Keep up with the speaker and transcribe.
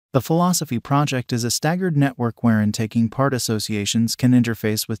The Philosophy Project is a staggered network wherein taking part associations can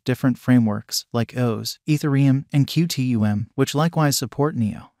interface with different frameworks like OS, Ethereum, and QTUM, which likewise support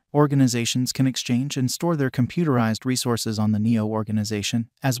NEO. Organizations can exchange and store their computerized resources on the NEO organization,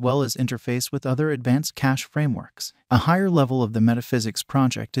 as well as interface with other advanced cache frameworks. A higher level of the Metaphysics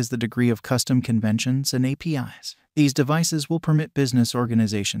project is the degree of custom conventions and APIs. These devices will permit business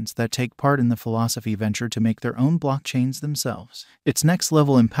organizations that take part in the Philosophy venture to make their own blockchains themselves. Its next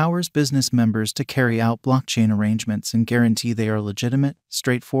level empowers business members to carry out blockchain arrangements and guarantee they are legitimate,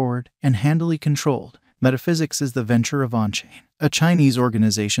 straightforward, and handily controlled. Metaphysics is the venture of Onchain, a Chinese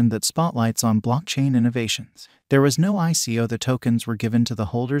organization that spotlights on blockchain innovations. There was no ICO. The tokens were given to the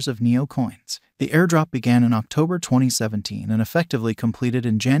holders of NEO coins. The airdrop began in October 2017 and effectively completed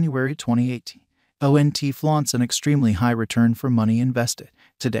in January 2018. ONT flaunts an extremely high return for money invested.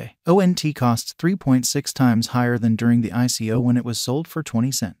 Today, ONT costs 3.6 times higher than during the ICO when it was sold for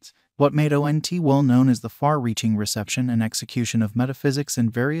 20 cents. What made ONT well known is the far-reaching reception and execution of Metaphysics in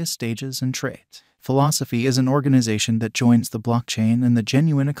various stages and trades. Philosophy is an organization that joins the blockchain and the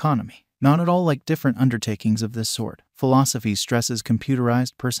genuine economy. Not at all like different undertakings of this sort, Philosophy stresses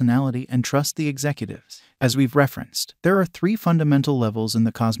computerized personality and trust the executives. As we've referenced, there are 3 fundamental levels in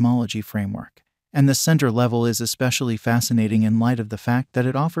the cosmology framework, and the center level is especially fascinating in light of the fact that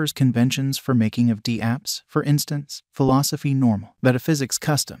it offers conventions for making of dApps, for instance, Philosophy Normal, Metaphysics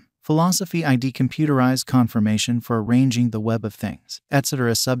Custom, Philosophy ID computerized confirmation for arranging the web of things,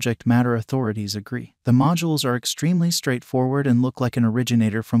 etc. Subject matter authorities agree. The modules are extremely straightforward and look like an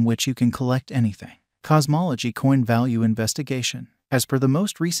originator from which you can collect anything. Cosmology coin value investigation. As per the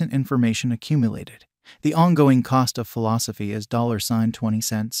most recent information accumulated, the ongoing cost of Philosophy is $20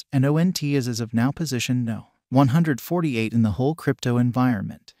 cents, and ONT is as of now position No. 148 in the whole crypto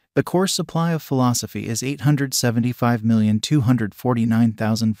environment. The core supply of Philosophy is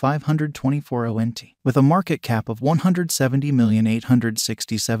 875,249,524 ONT, with a market cap of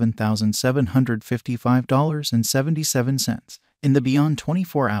 $170,867,755.77. In the beyond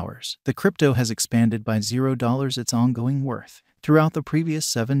 24 hours, the crypto has expanded by $0 its ongoing worth. Throughout the previous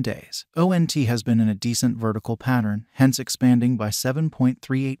 7 days, ONT has been in a decent vertical pattern, hence expanding by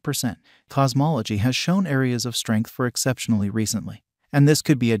 7.38%. Cosmology has shown areas of strength for exceptionally recently, and this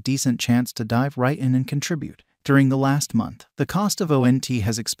could be a decent chance to dive right in and contribute. During the last month, the cost of ONT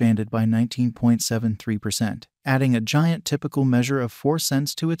has expanded by 19.73%, adding a giant typical measure of 4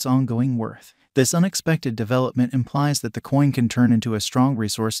 cents to its ongoing worth. This unexpected development implies that the coin can turn into a strong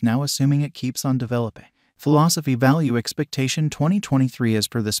resource now, assuming it keeps on developing. Philosophy Value Expectation 2023. As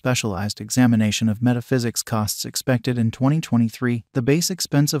per the specialized examination of metaphysics costs expected in 2023, the base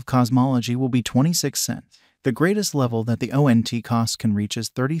expense of cosmology will be 26 cents. The greatest level that the ONT cost can reach is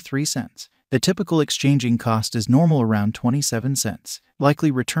 33 cents. The typical exchanging cost is normal around 27 cents. Likely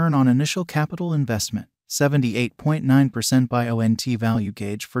return on initial capital investment, 78.9% by ONT value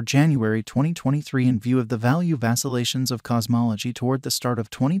gauge for January 2023 in view of the value vacillations of cosmology toward the start of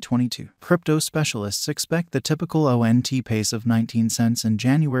 2022. Crypto specialists expect the typical ONT pace of 19 cents in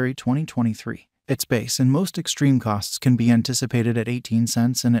January 2023. Its base and most extreme costs can be anticipated at 18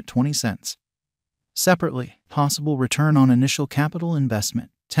 cents and at 20 cents. Separately, possible return on initial capital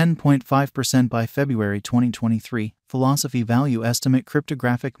investment, 10.5% by February 2023. Philosophy Value Estimate.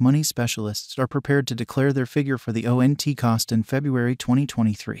 Cryptographic money specialists are prepared to declare their figure for the ONT cost in February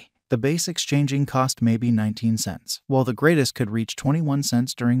 2023. The base exchanging cost may be 19 cents, while the greatest could reach 21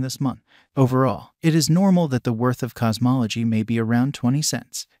 cents during this month. Overall, it is normal that the worth of cosmology may be around 20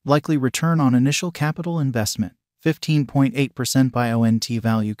 cents. Likely return on initial capital investment, 15.8% by ONT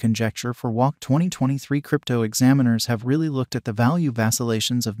value conjecture for WALK 2023. Crypto examiners have really looked at the value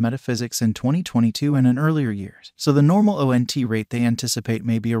vacillations of metaphysics in 2022 and in earlier years, so the normal ONT rate they anticipate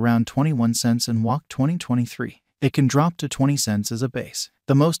may be around 21 cents in WALK 2023. It can drop to 20 cents as a base.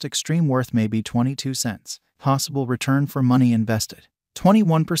 The most extreme worth may be 22 cents. Possible return for money invested,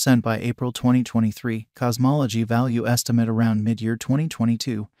 21% by April 2023. Cosmology value estimate around mid-year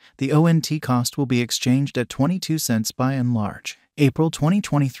 2022. The ONT cost will be exchanged at 22 cents by and large. April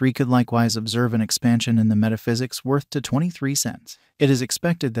 2023 could likewise observe an expansion in the metaphysics worth to 23 cents. It is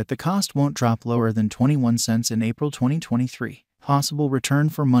expected that the cost won't drop lower than 21 cents in April 2023. Possible return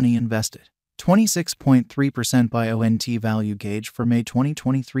for money invested, 26.3% by ONT value gauge for May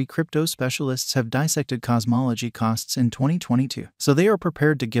 2023. Crypto specialists have dissected cosmology costs in 2022, so they are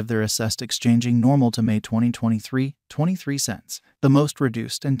prepared to give their assessed exchanging normal to May 2023, 23 cents. The most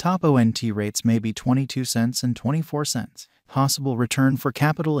reduced and top ONT rates may be 22 cents and 24 cents. Possible return for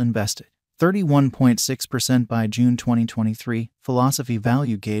capital invested, 31.6% by June 2023. Philosophy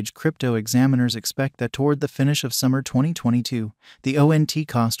Value Gauge Crypto examiners expect that toward the finish of summer 2022, the ONT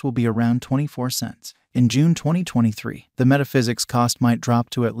cost will be around 24 cents. In June 2023, the metaphysics cost might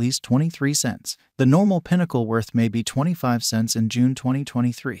drop to at least 23 cents. The normal pinnacle worth may be 25 cents in June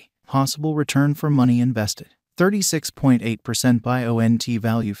 2023. Possible return for money invested. 36.8% by ONT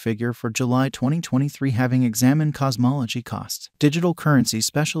value figure for July 2023. Having examined cosmology costs, digital currency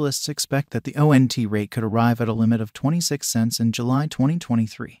specialists expect that the ONT rate could arrive at a limit of 26 cents in July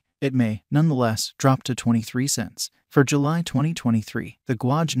 2023. It may, nonetheless, drop to 23 cents. For July 2023, the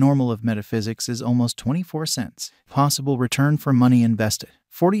gauge normal of metaphysics is almost 24 cents. Possible return for money invested.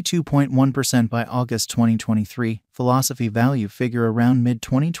 42.1% by August 2023. Philosophy value figure around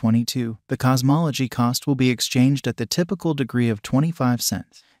mid-2022. The cosmology cost will be exchanged at the typical degree of 25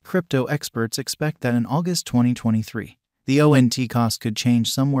 cents. Crypto experts expect that in August 2023, the ONT cost could change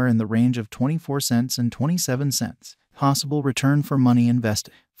somewhere in the range of 24 cents and 27 cents. Possible return for money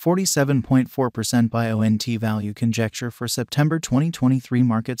invested. 47.4% by ONT value conjecture for September 2023.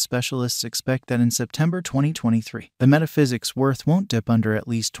 Market specialists expect that in September 2023, the metaphysics worth won't dip under at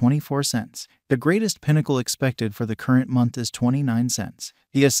least 24 cents. The greatest pinnacle expected for the current month is 29 cents.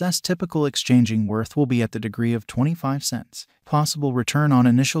 The assessed typical exchanging worth will be at the degree of 25 cents. Possible return on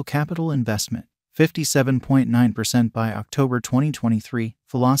initial capital investment. 57.9% by October 2023.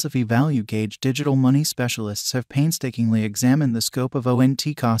 Philosophy Value Gauge digital money specialists have painstakingly examined the scope of ONT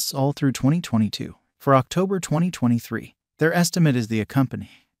costs all through 2022. For October 2023, their estimate is the accompanying.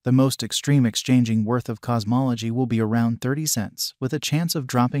 The most extreme exchanging worth of cosmology will be around 30 cents, with a chance of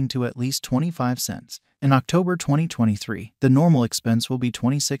dropping to at least 25 cents. In October 2023, the normal expense will be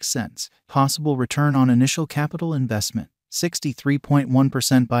 26 cents. Possible return on initial capital investment.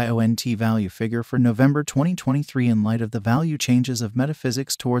 63.1% by ONT value figure for November 2023. In light of the value changes of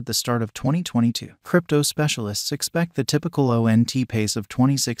metaphysics toward the start of 2022, crypto specialists expect the typical ONT pace of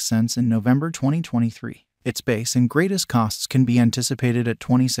 26 cents in November 2023. Its base and greatest costs can be anticipated at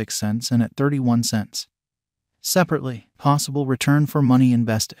 26 cents and at 31 cents. Separately, possible return for money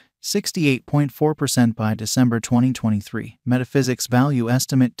invested. 68.4% by December 2023. Metaphysics value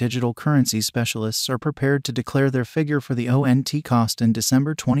estimate digital currency specialists are prepared to declare their figure for the ONT cost in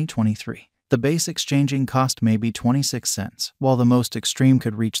December 2023. The base exchanging cost may be 26 cents, while the most extreme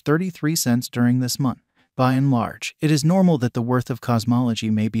could reach 33 cents during this month. By and large, it is normal that the worth of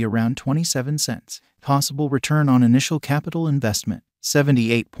cosmology may be around 27 cents. Possible return on initial capital investment.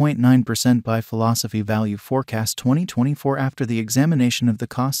 78.9% by Philosophy Value Forecast 2024. After the examination of the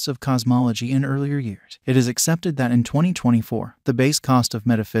costs of cosmology in earlier years, it is accepted that in 2024, the base cost of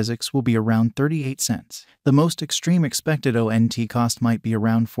metaphysics will be around 38 cents. The most extreme expected ONT cost might be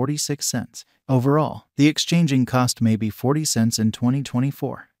around 46 cents. Overall, the exchanging cost may be 40 cents in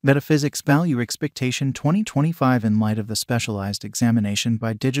 2024. Metaphysics Value Expectation 2025. In light of the specialized examination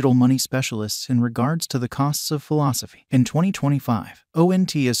by digital money specialists in regards to the costs of philosophy, in 2025,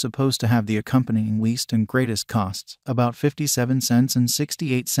 ONT is supposed to have the accompanying least and greatest costs, about 57 cents and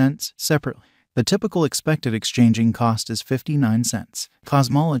 68 cents, separately. The typical expected exchanging cost is 59 cents.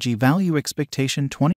 Cosmology Value Expectation 20